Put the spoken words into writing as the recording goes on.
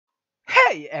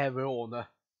Hey everyone,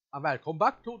 and welcome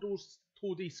back to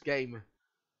this game,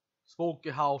 Spooky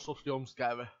House of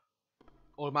Jumpscare,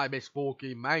 or maybe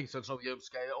Spooky Mansions of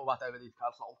Jumpscare, or whatever it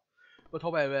calls now. But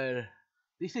however,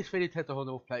 this is very Hunter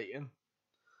of playing,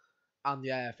 and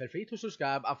yeah, feel free to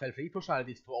subscribe and feel free to share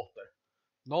this to others.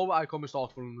 Now I come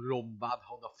start from room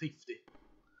 150.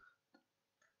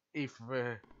 If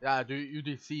you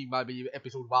did see maybe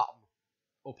episode 1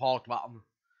 or part 1.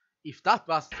 If that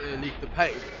was little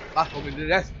pain, what will the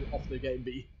rest of the game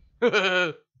be?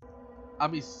 I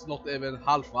miss not even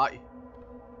halfway.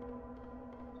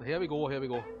 So here we go.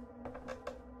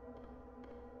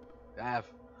 Yeah,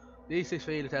 this is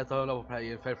really that I love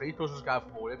playing. Feel free to subscribe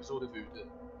for more episodes of YouTube.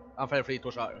 And feel free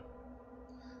to share.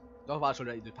 That was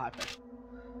already the type.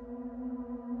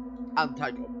 And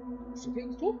thank you. So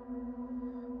things too.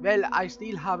 Well, I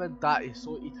still haven't died,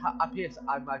 so it appears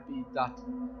I might be that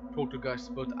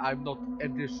poltergeist, but I'm not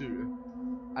entirely sure.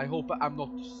 I hope I'm not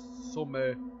some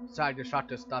side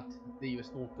shatters that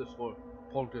leaves notice for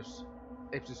poltergeist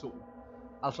episode.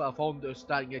 Also, I found a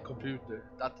standing computer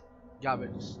that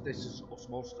gathers this of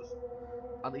monsters,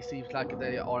 and it seems like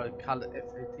they are called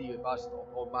effective based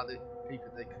on many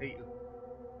people they kill.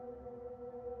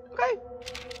 Okay.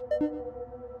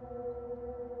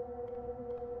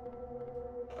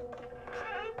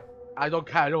 I don't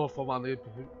care of how many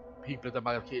people they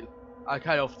might kill. I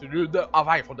care of to run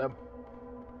away from them.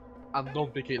 And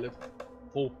don't be killed.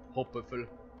 Hopeful.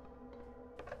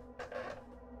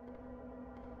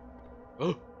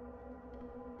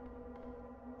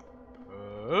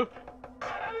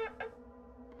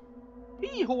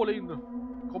 He håll in.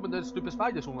 Kommer den stupid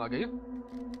spider som again?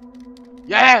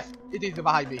 Yes! It is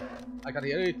behind me. I can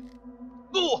hear it.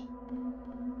 No!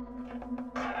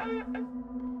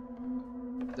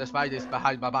 The spider is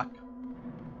behind my back.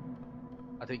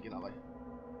 I think in that way.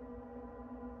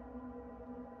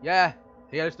 Yeah,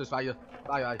 here's the spider.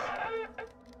 Bye.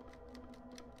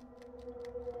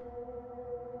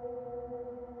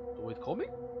 Do it coming?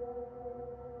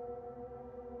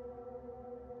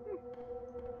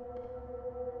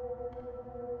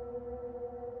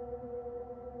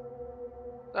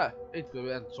 There, it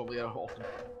went somewhere often.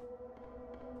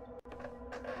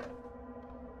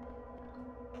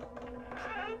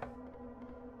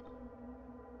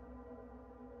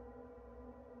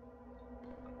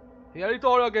 Here it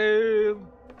all again.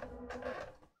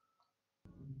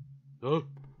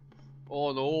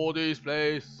 Oh no, this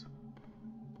place.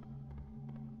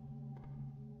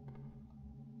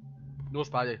 No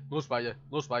spider.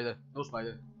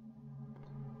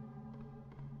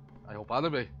 I hope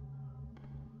enemy.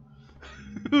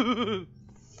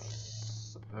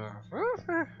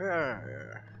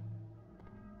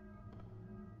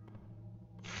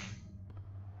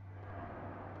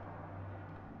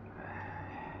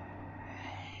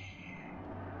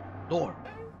 Door.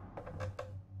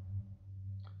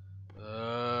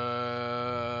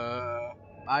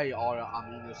 I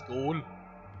am in a school.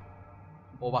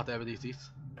 Or whatever this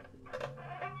is.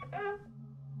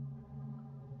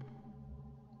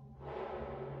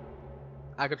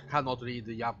 I cannot read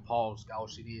the japanska or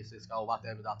kinesiska or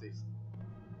whatever that is.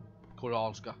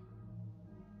 Koranska.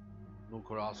 No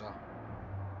koranska.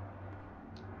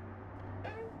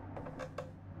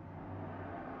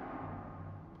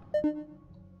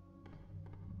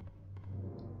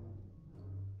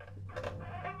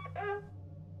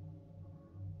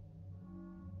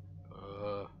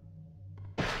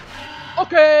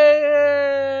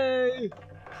 Okay!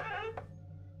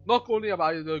 Not only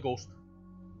about the ghost.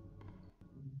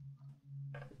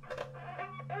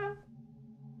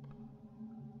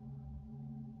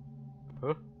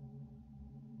 Huh?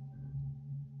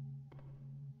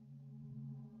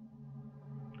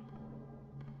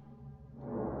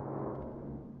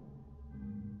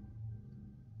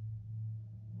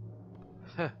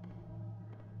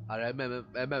 I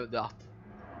remember that.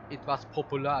 It was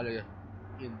popular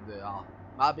in the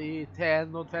maybe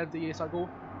 10 or 20 years ago.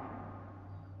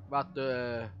 But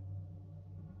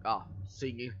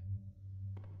singing.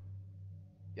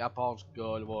 Japansk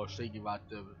girl was singing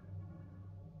about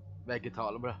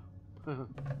vegetarian.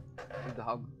 Inte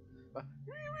han.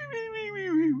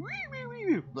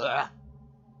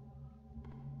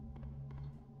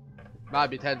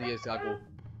 Maybe 10 years ago.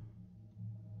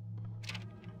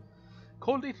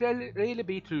 Could it really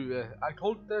be true? I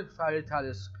told the fairy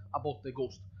tales about the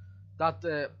ghost that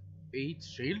 8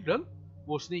 children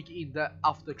will sneak in the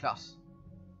after class.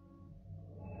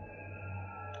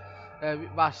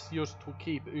 Was just to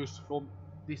keep us from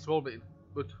this roaming,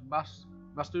 but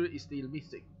Master is still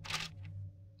missing.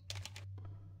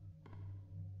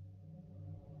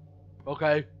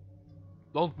 Okay,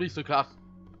 don't miss the class.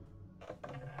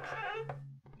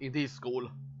 in this school.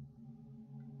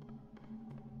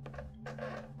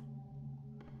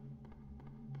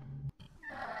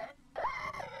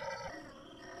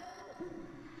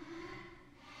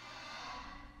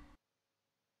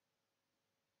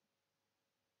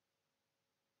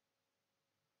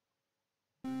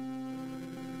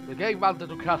 The game wanted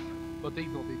to crash, but did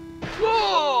not.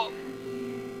 Whoa!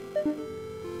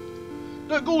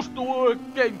 The ghost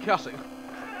game crashing.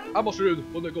 I must run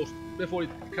from the ghost before it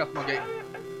crashes my game.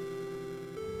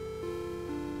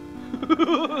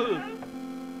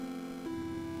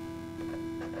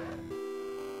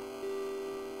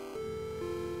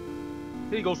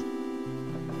 Here he goes.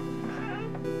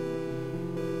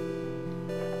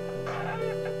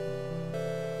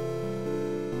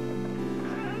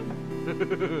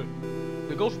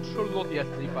 The ghost should not yet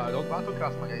sleep. I don't want to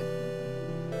crash my game.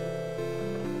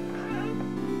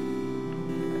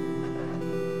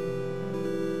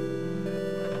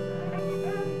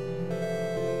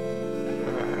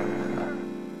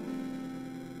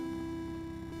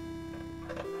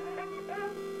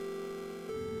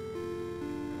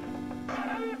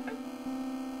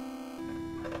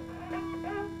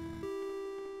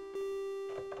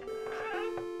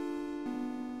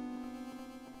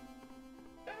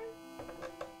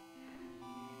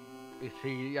 Is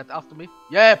he yet after me?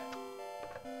 Yep!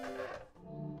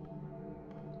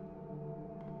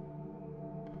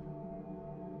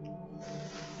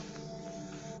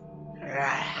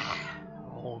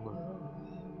 Oh no.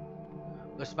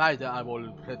 The spider I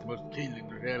will pretty much kill in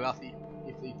reality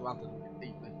if it wanted to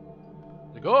eat me.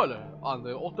 The girl on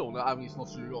the other one I is not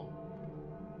sure on.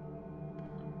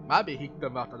 Maybe hit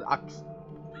them with the axe.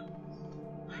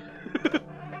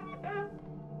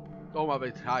 De har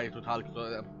väl tagit totalt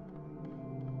den.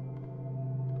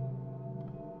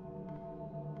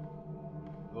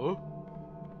 Oh.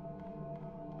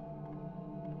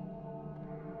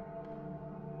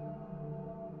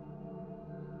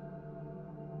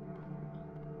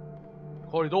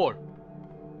 Korridor.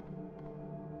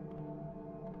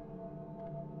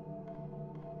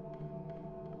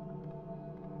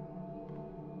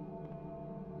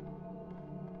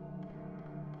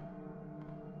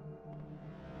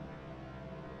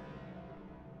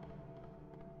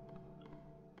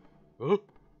 Oh.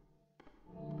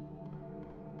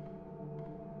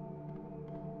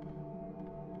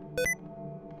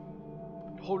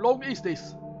 How long is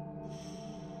this?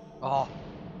 Ah.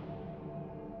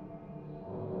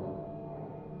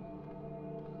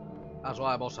 That's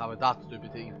why I must have that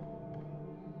stupid thing.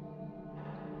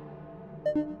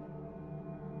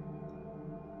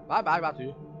 Bye bye, vad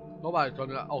du? Nobody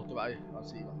turned out the way.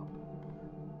 Let's see what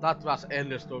happened. That was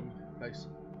endless long place.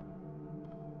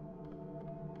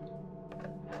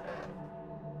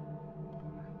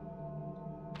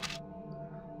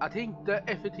 I think the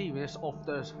effectiveness of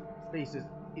the spaces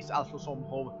is also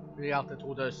somehow related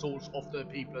to the souls of the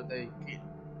people they kill.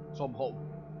 Somehow.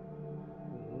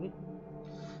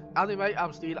 Anyway,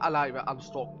 I'm still alive and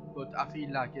stuck, but I feel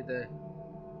like the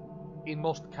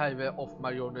inmost cave of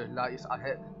my journey lies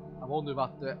ahead. I wonder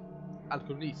what the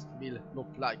alchemist will look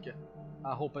like.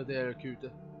 I hope they're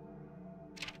cute.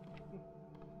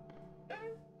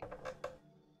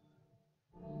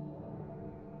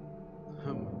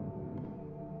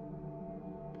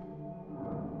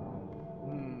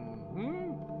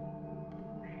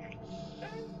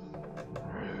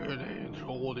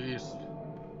 All this.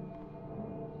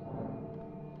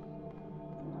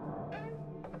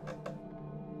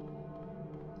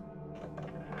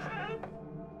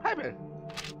 Hey man,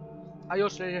 I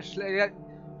just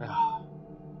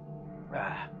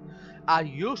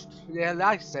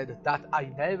realized that I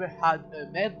never had a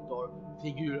mentor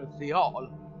figure real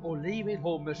or living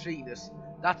home machines.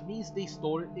 That means this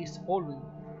story is following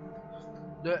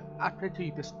the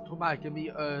archetypes to make me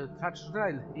a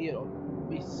traditional hero,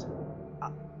 which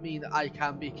mean I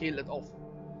can be killed off.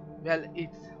 Well,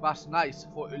 it was nice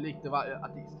for a little while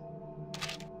at least.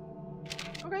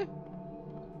 Okay.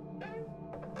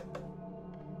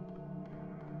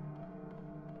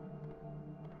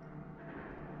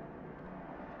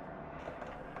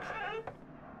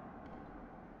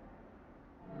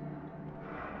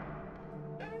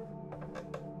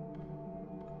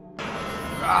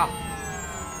 Ah!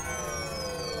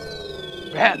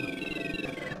 Man!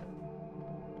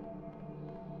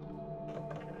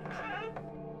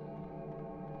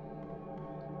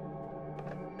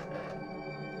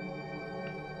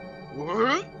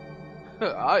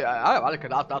 I like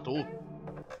that too.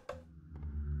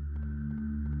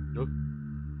 No.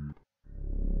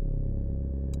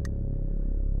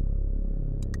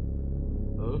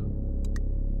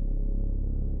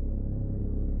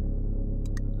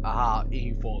 Aha,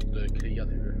 infot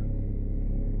kreatur.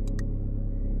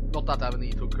 Not that I have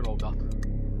need to know that.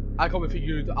 I kommer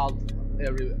figure ut allt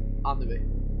anyway.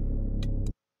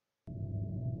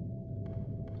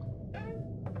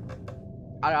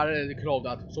 I already know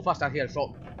that. Så fast jag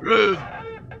härifrån. Run!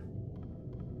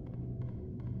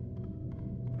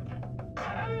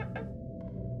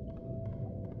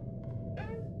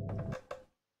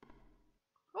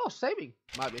 Oh, saving,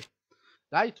 maybe.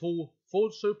 Day 2,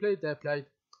 full supply deployed.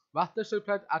 Water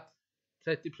supplied at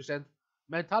 30%.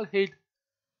 Mental health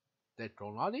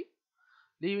detronating.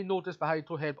 Leaving notice behind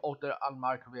to help other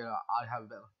unmarked where I have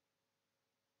well.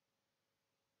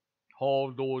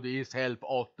 How do this help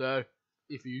other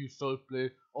if you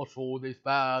supply or food is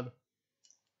bad?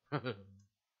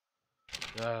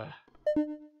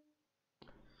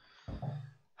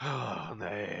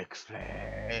 Next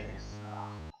place.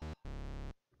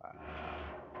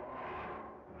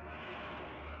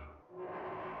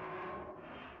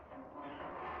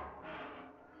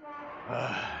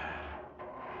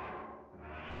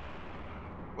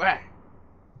 Well,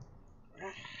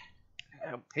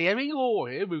 here we go,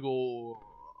 here we go.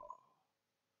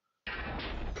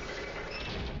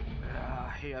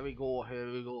 Here we go,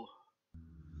 here we go.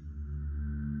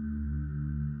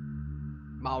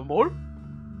 Marmor.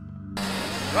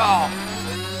 Ja!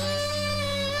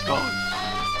 Skål!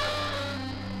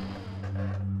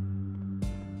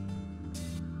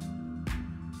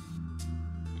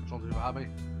 Sånt du har mig.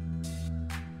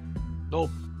 Då.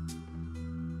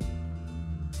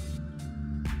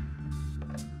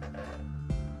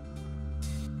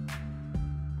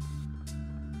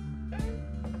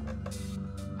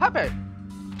 Happy!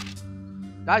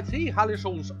 Det är 3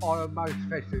 hallucinationsarmar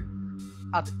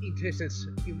at interests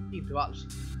intervals.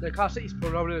 There causes is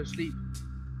probably sleep,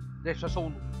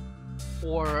 depression,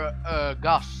 or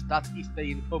gas that is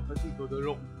being pumped into the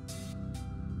room.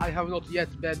 I have not yet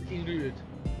been injured,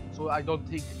 so I don't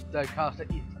think the cause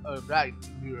is a brain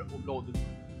injury or blood.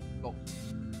 Not.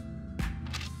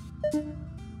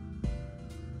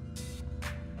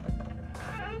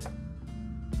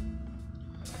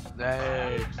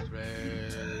 Next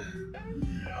round.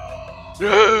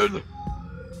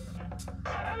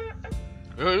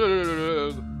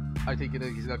 I think it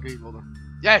is a green order.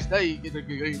 Yes, they get a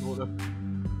green order.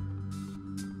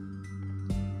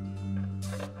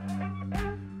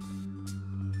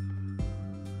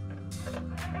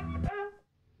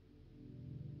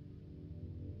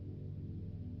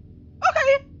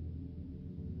 Okay.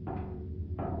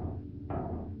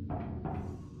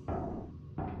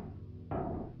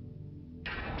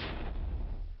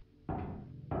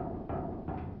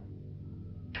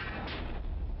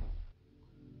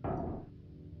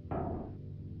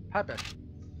 Happy.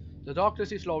 The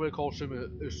darkness is slowly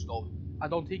consuming us now. I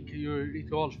don't think your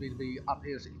rituals will be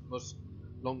appears it much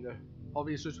longer. How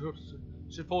we supposed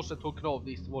to know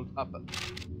this won't happen?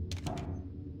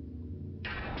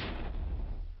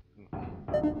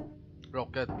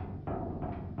 Rocket.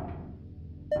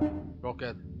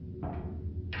 Rocket.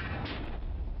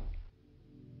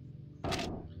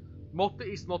 Motte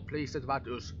is not pleased with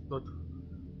us, but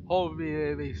how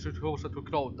we supposed to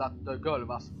know that the girl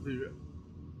was pure?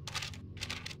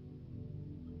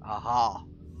 Aha!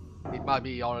 It might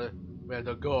be where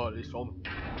the girl is from.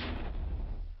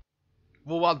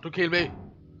 Who want to kill me?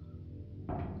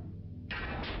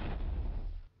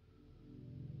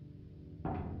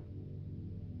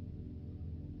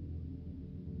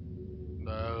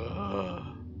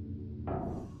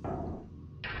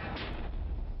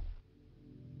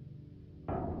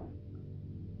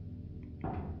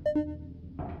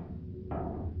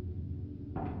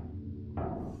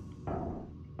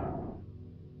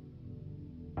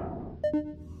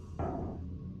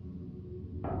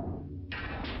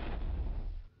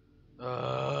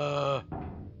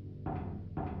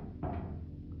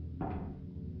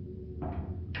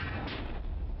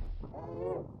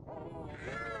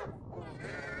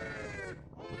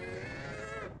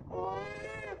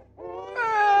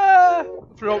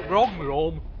 Wrong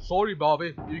room. Sorry,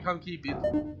 Bobby. You can keep it.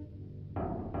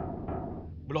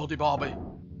 Bloody Bobby.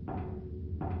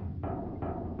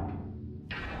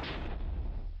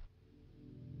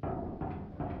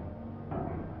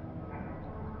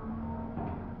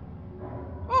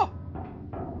 Oh.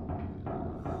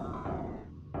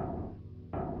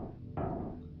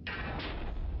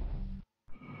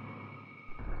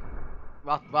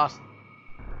 What was?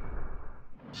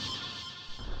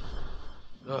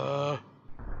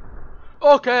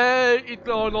 Okay, it's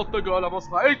not the girl I was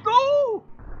right. No!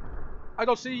 I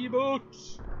don't see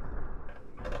much.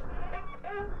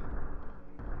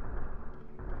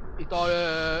 It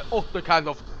are other kind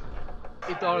of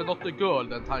Inte har det något med girl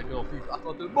den tanken och typ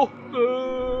att det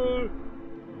måste.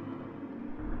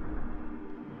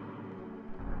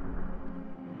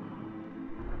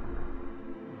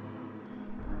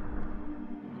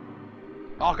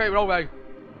 Okej, bra väg.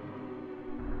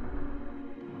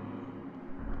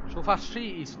 So fast she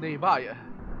is nearby.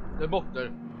 The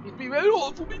motor. It be very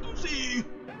hard for me to see.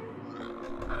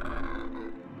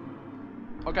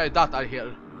 Okay, that I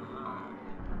hear.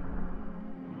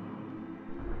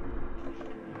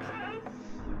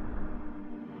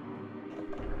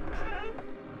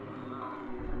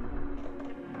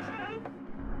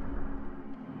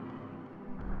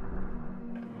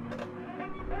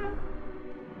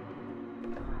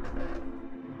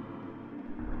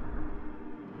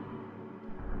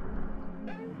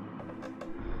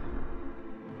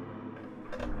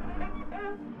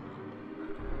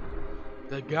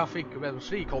 The graphic when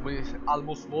she come is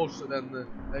almost worse than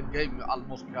game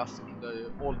almost crashed in the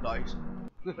old days.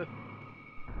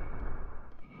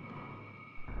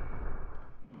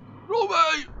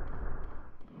 Robey!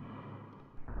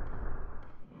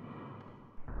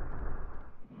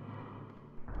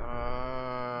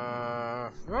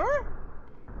 Huh?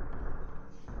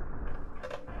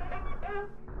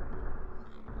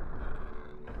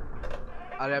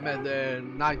 I remember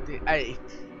 98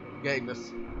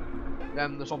 games.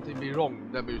 Then something be wrong,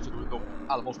 the music will look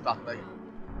almost that way.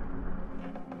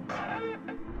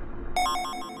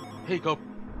 Hiccup.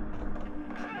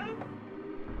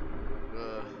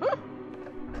 Huh?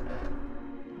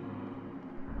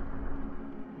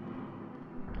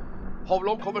 How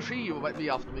long kommer she vi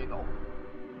after me now?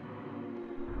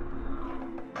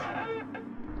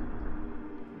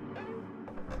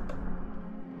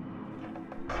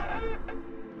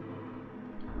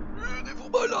 Ready for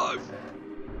my life!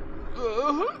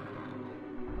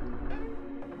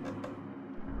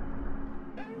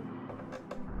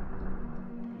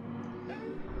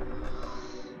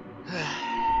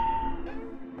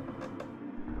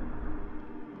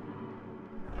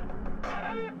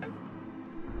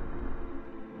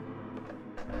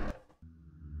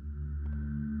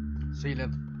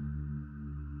 Silent.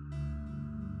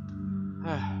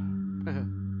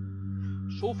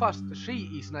 So fast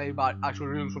she is nearby actually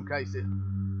really some crazy.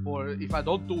 For if I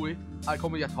don't do it, I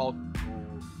come get hot.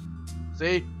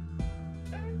 See?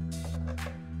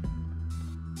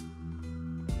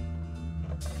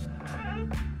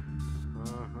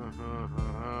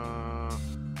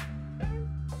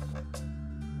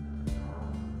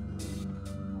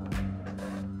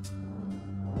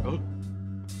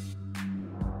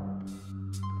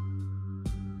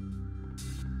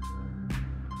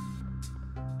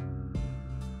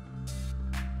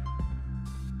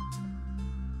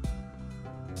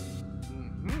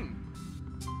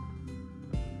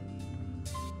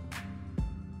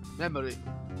 Memory.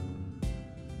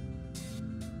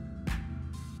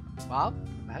 Wow.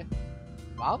 Nej.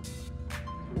 Wow.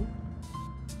 Oh.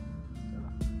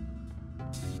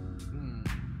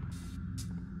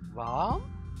 One.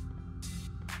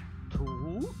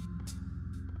 Two.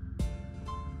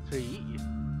 Three.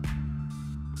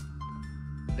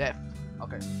 Left.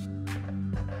 Okay.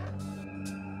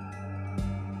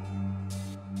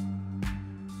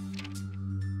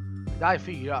 Die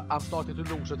 4. I'm starting to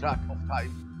lose track of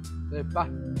time. The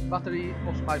battery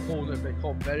of my phone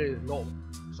become very low,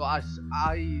 so I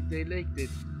deleted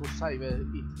to save it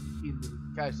in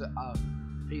case I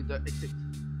find the exit.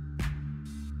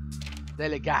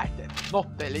 Delegated,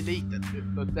 not deleted,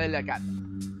 but delegated.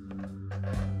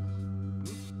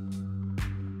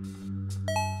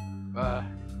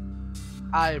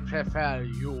 I prefer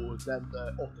you than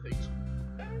the other things.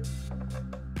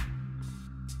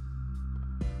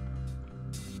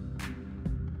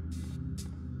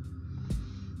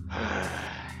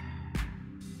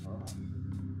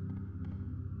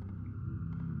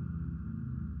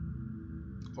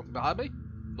 Something behind me?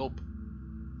 Nope.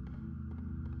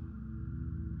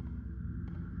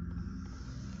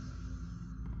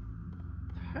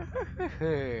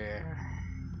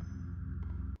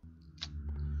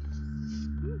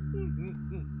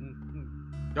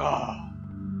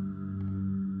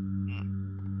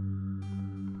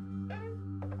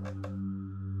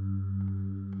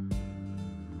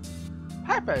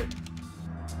 Happy.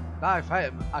 Life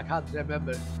I can't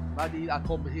remember. Maybe I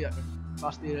come here.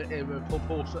 Must there ever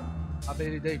propose a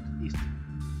very date is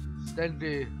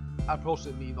ständigt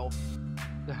approaching me now.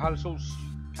 The households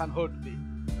can hurt me.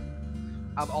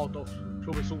 I'm out of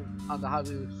provision and I have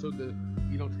sönder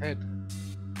i något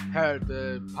heard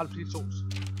the palpitations.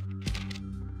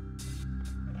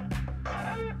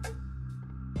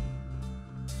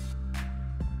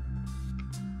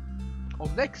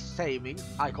 On next saving,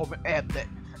 I kommer end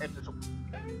episode.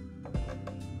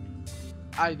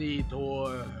 I need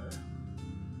to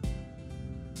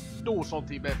do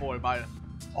something before my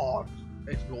heart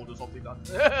explodes or something like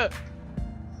that.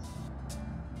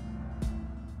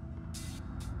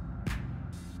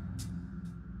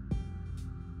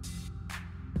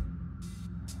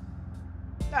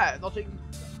 Nej,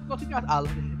 någonting att all.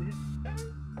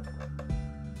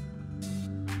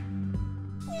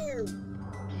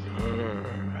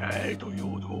 Hej då,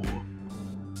 Jodo.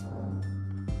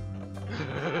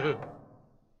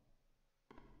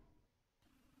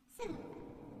 So,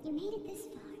 you made it this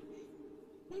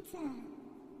far.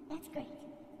 That's great.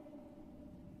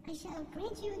 I shall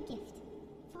grant you a gift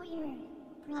for your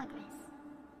progress.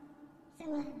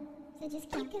 So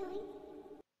just keep going.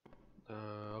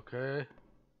 Okay.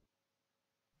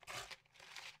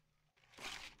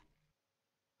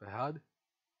 Bad.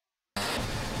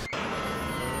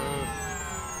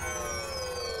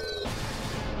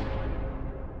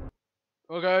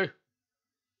 Okay.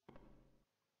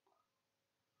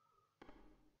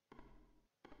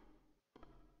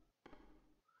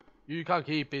 You can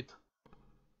keep it.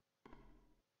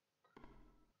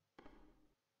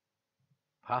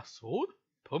 Password?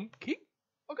 Pumpkin?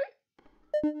 Okay.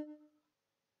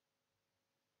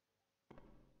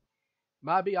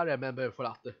 Maybe I remember for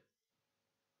that.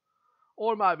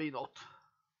 Or maybe not.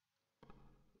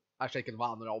 I checked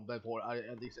vad andra om before I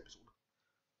end this episode.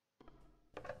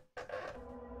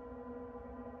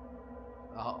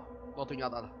 Jaha, någonting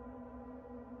annat.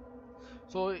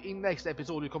 Så in next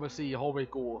episode vi kommer se hur vi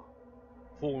går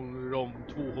från de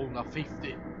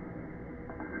 250.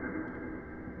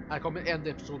 Här kommer en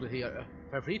episode här.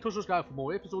 Feel free to subscribe for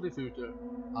more episodes in future.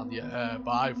 And yeah,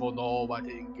 bye for now I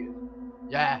think.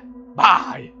 Yeah,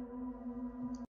 bye!